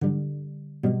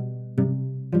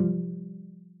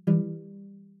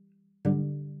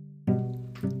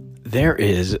There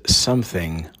is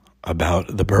something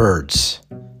about the birds.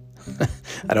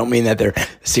 I don't mean that they're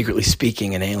secretly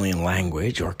speaking an alien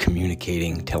language or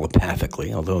communicating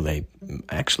telepathically, although they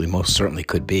actually most certainly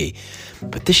could be.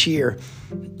 But this year,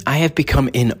 I have become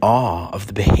in awe of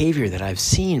the behavior that I've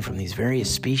seen from these various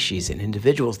species and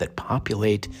individuals that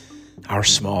populate our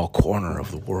small corner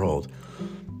of the world.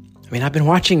 I mean, I've been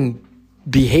watching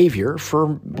behavior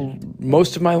for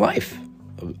most of my life,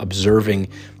 observing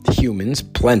humans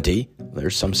plenty.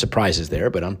 There's some surprises there,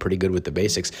 but I'm pretty good with the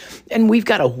basics. And we've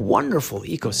got a wonderful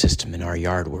ecosystem in our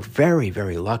yard. We're very,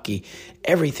 very lucky.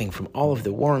 Everything from all of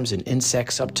the worms and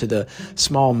insects up to the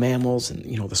small mammals and,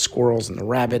 the squirrels and the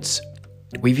rabbits.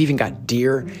 We've even got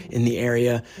deer in the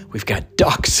area. We've got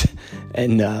ducks,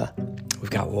 and we've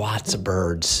got lots of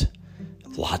birds.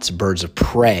 Lots of birds of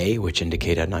prey, which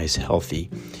indicate a nice,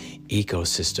 healthy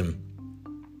ecosystem.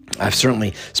 I've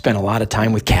certainly spent a lot of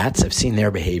time with cats. I've seen their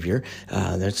behavior.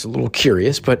 That's a little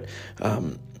curious, but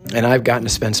and I've gotten to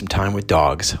spend some time with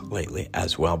dogs lately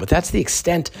as well. But that's the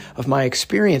extent of my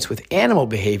experience with animal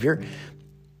behavior.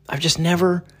 I've just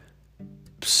never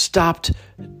stopped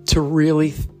to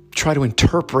really try to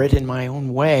interpret in my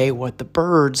own way what the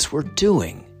birds were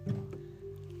doing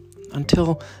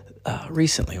until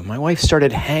recently, when my wife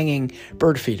started hanging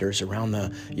bird feeders around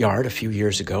the yard a few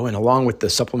years ago, and along with the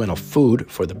supplemental food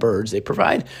for the birds, they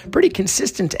provide pretty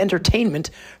consistent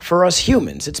entertainment for us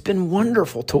humans. It's been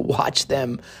wonderful to watch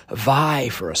them vie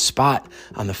for a spot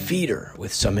on the feeder,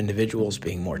 with some individuals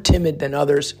being more timid than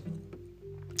others.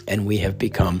 And we have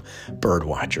become bird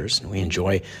watchers, and we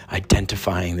enjoy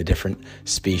identifying the different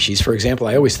species. For example,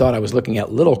 I always thought I was looking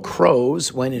at little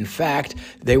crows when, in fact,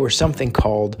 they were something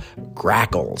called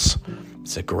grackles.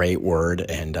 It's a great word,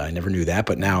 and I never knew that.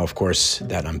 But now, of course,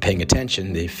 that I'm paying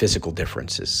attention, the physical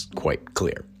difference is quite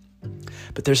clear.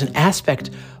 But there's an aspect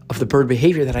of the bird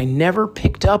behavior that I never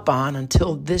picked up on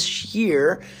until this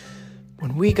year,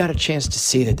 when we got a chance to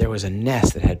see that there was a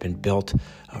nest that had been built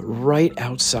right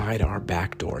outside our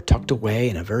back door, tucked away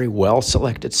in a very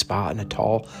well-selected spot in a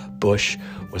tall bush,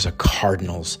 was a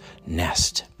cardinal's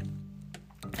nest.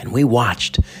 And we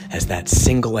watched as that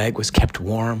single egg was kept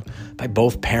warm by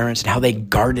both parents and how they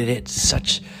guarded it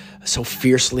so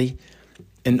fiercely.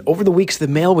 And over the weeks, the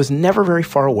male was never very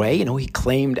far away. He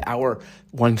claimed our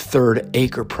 1/3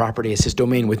 acre property as his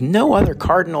domain with no other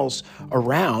cardinals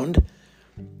around.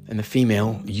 And the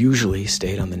female usually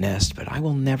stayed on the nest. But I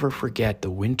will never forget the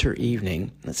winter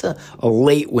evening. It's a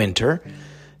late winter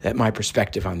that my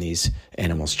perspective on these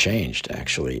animals changed,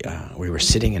 actually. We were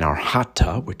sitting in our hot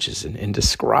tub, which is an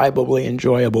indescribably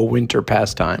enjoyable winter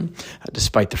pastime,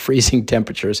 despite the freezing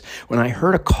temperatures, when I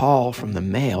heard a call from the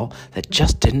male that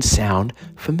just didn't sound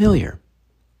familiar.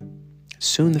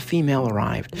 Soon the female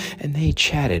arrived, and they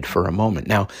chatted for a moment.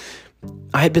 Now,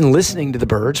 I had been listening to the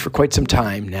birds for quite some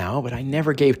time now, but I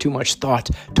never gave too much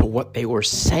thought to what they were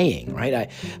saying, right?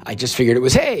 I just figured it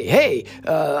was, hey,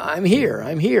 I'm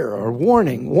here, or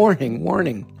warning, warning,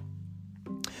 warning.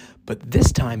 But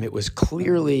this time it was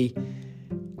clearly,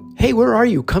 hey, where are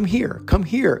you? Come here, come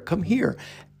here, come here.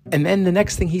 And then the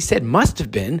next thing he said must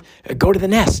have been, go to the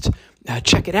nest,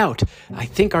 check it out. I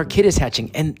think our kid is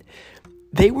hatching. And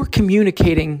they were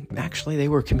communicating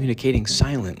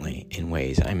silently in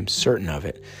ways, I'm certain of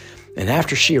it. And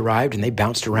after she arrived and they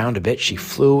bounced around a bit, she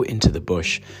flew into the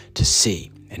bush to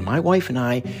see. And my wife and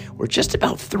I were just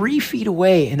about 3 feet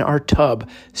away in our tub,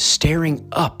 staring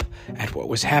up at what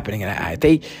was happening. And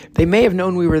they may have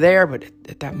known we were there, but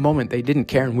at that moment they didn't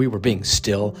care, and we were being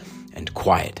still and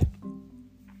quiet.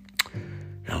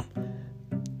 Now,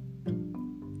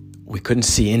 we couldn't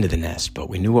see into the nest, but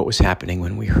we knew what was happening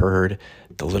when we heard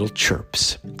the little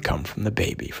chirps come from the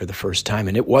baby for the first time.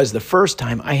 And it was the first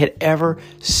time I had ever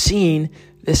seen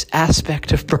this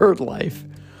aspect of bird life.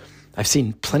 I've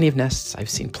seen plenty of nests, I've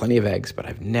seen plenty of eggs, but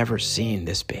I've never seen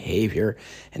this behavior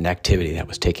and activity that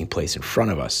was taking place in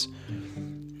front of us.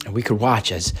 And we could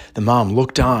watch as the mom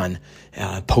looked on,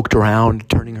 poked around,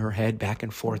 turning her head back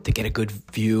and forth to get a good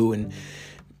view. And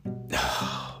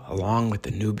along with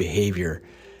the new behavior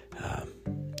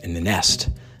in the nest,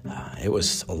 it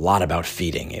was a lot about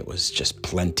feeding. It was just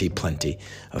plenty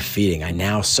of feeding. I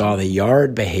now saw the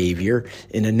yard behavior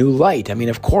in a new light. I mean,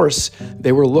 of course,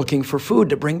 they were looking for food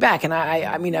to bring back. And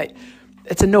I mean,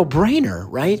 it's a no-brainer,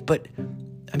 right? But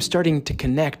I'm starting to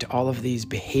connect all of these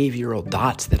behavioral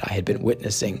dots that I had been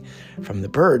witnessing from the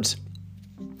birds.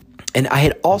 And I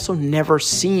had also never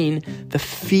seen the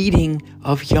feeding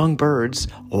of young birds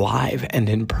live and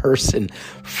in person.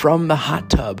 From the hot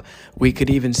tub, we could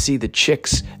even see the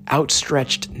chick's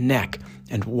outstretched neck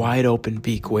and wide open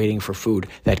beak waiting for food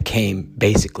that came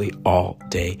basically all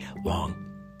day long.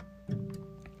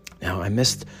 Now, I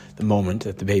missed the moment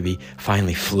that the baby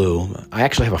finally flew. I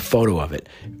actually have a photo of it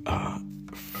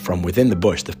from within the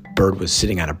bush. The bird was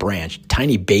sitting on a branch,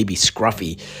 tiny baby,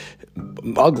 scruffy,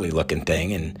 ugly-looking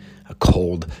thing, and a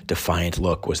cold, defiant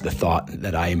look was the thought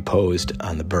that I imposed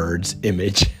on the bird's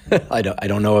image. I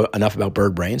don't know enough about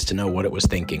bird brains to know what it was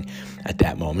thinking at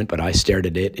that moment, but I stared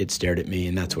at it, it stared at me,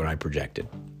 and that's what I projected.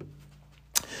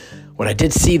 What I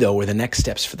did see, though, were the next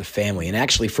steps for the family, and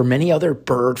actually for many other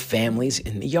bird families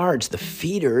in the yards. The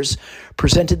feeders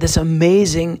presented this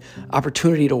amazing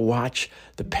opportunity to watch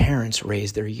the parents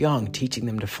raise their young, teaching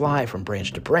them to fly from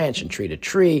branch to branch and tree to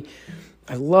tree.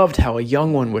 I loved how a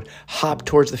young one would hop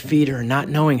towards the feeder, not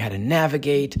knowing how to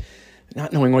navigate,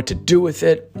 not knowing what to do with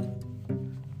it.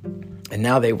 And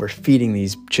now they were feeding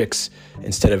these chicks,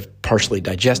 instead of partially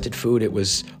digested food, it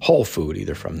was whole food,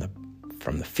 either from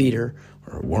the feeder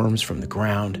or worms from the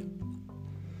ground.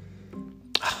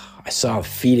 I saw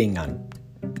feeding on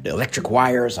electric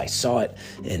wires. I saw it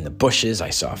in the bushes. I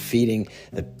saw feeding.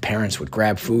 The parents would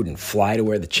grab food and fly to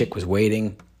where the chick was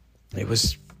waiting. It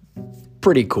was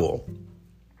pretty cool.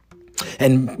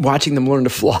 And watching them learn to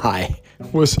fly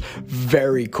was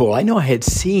very cool. I know I had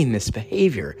seen this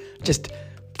behavior, just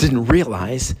didn't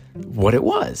realize what it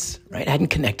was, right? I hadn't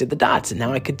connected the dots, and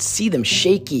now I could see them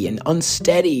shaky and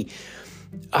unsteady.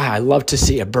 I love to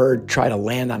see a bird try to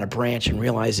land on a branch and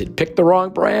realize it picked the wrong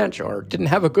branch or didn't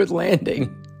have a good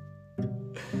landing.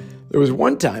 There was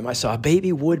one time I saw a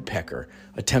baby woodpecker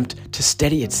attempt to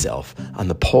steady itself on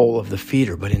the pole of the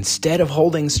feeder, but instead of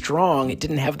holding strong, it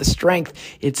didn't have the strength.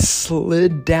 It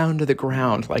slid down to the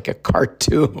ground like a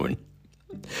cartoon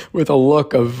with a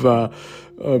look of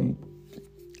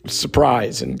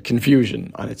surprise and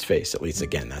confusion on its face. At least,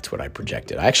 again, that's what I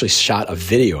projected. I actually shot a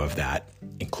video of that,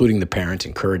 including the parent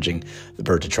encouraging the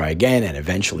bird to try again and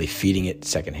eventually feeding it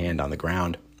secondhand on the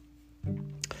ground.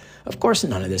 Of course,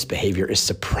 none of this behavior is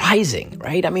surprising,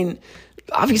 right? I mean,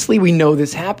 obviously we know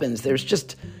this happens.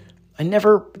 I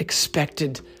never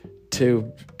expected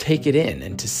to take it in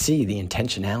and to see the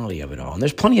intentionality of it all. And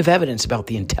there's plenty of evidence about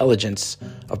the intelligence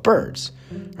of birds,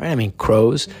 right? I mean,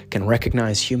 crows can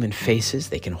recognize human faces.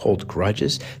 They can hold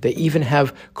grudges. They even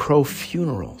have crow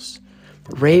funerals.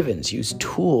 Ravens use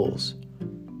tools.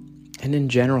 And in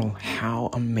general,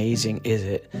 how amazing is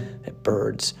it that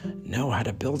birds know how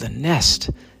to build a nest,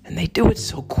 and they do it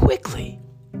so quickly?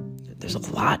 There's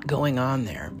a lot going on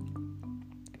there.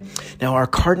 Now, our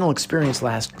cardinal experience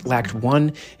lacked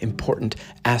one important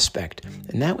aspect,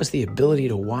 and that was the ability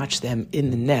to watch them in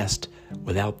the nest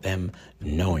without them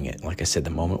knowing it. Like I said,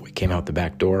 the moment we came out the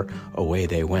back door, away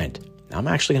they went. Now, I'm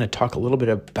actually going to talk a little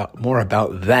bit more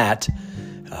about that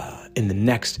in the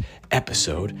next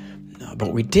episode.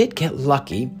 But we did get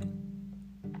lucky,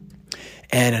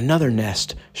 and another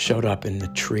nest showed up in the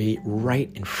tree right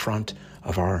in front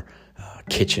of our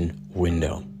kitchen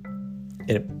window.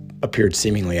 It appeared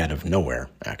seemingly out of nowhere,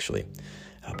 actually.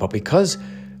 But because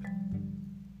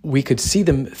we could see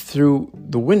them through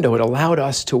the window, it allowed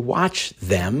us to watch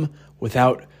them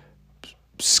without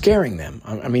scaring them.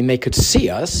 I mean, they could see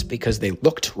us because they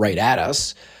looked right at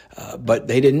us, but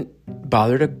they didn't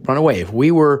bother to run away. If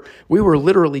we were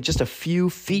literally just a few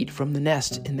feet from the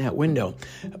nest in that window,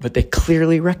 but they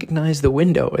clearly recognized the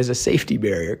window as a safety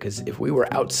barrier, because if we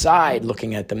were outside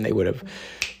looking at them, they would have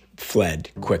fled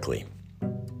quickly.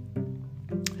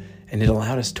 And it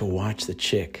allowed us to watch the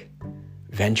chick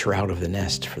venture out of the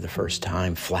nest for the first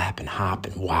time, flap and hop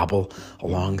and wobble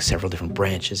along several different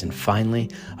branches, and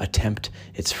finally attempt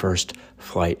its first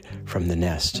flight from the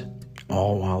nest,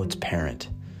 all while its parent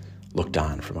looked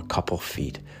on from a couple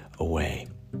feet away,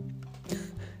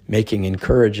 making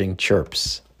encouraging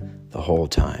chirps the whole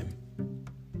time.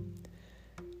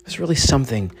 It was really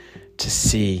something to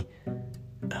see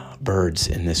birds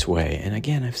in this way. And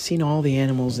again, I've seen all the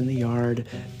animals in the yard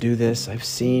do this. I've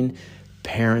seen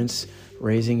parents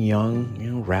raising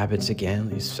young, rabbits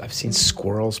again. I've seen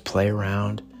squirrels play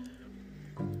around.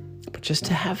 But just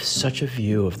to have such a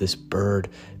view of this bird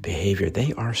behavior,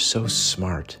 they are so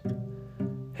smart.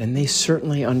 And they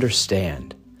certainly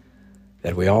understand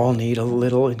that we all need a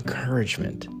little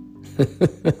encouragement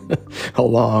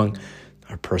along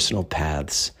our personal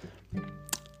paths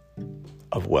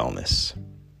of wellness.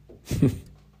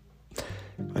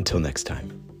 Until next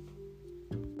time.